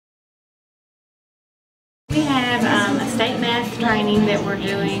have a state math training that we're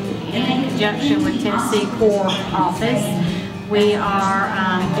doing in conjunction with Tennessee Core Office. We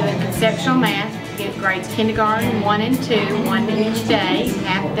are doing conceptual math to get grades kindergarten 1 and 2, one each day,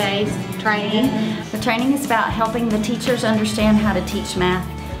 half days training. The training is about helping the teachers understand how to teach math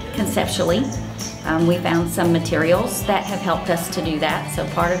conceptually. We found some materials that have helped us to do that. So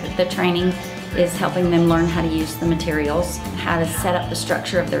part of the training is helping them learn how to use the materials, how to set up the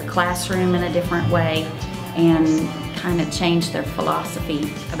structure of their classroom in a different way, and kind of change their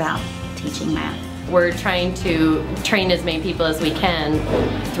philosophy about teaching math. We're trying to train as many people as we can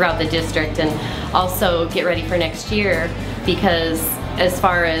throughout the district and also get ready for next year, because as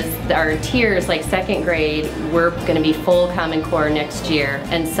far as our tiers, like second grade, we're going to be full Common Core next year.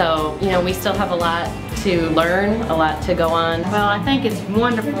 And so, you know, we still have a lot to learn, a lot to go on. Well, I think it's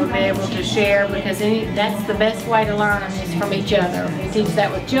wonderful to be able to share, because that's the best way to learn is from each other. We teach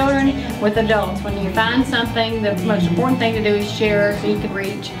that with children, with adults. When you find something, the most important thing to do is share so you can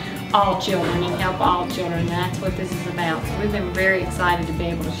reach all children and help all children. That's what this is about. So we've been very excited to be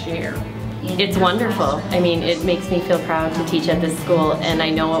able to share. It's wonderful. I mean, it makes me feel proud to teach at this school, and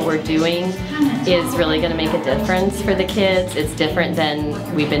I know what we're doing is really going to make a difference for the kids. It's different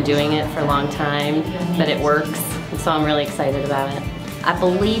than we've been doing it for a long time, but it works, and so I'm really excited about it. I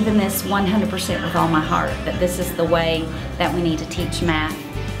believe in this 100% with all my heart, that this is the way that we need to teach math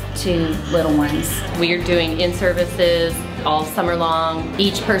to little ones. We are doing in-services all summer long.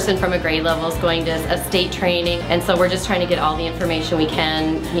 Each person from a grade level is going to a state training, and so we're just trying to get all the information we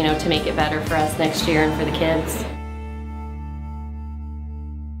can, you know, to make it better for us next year and for the kids.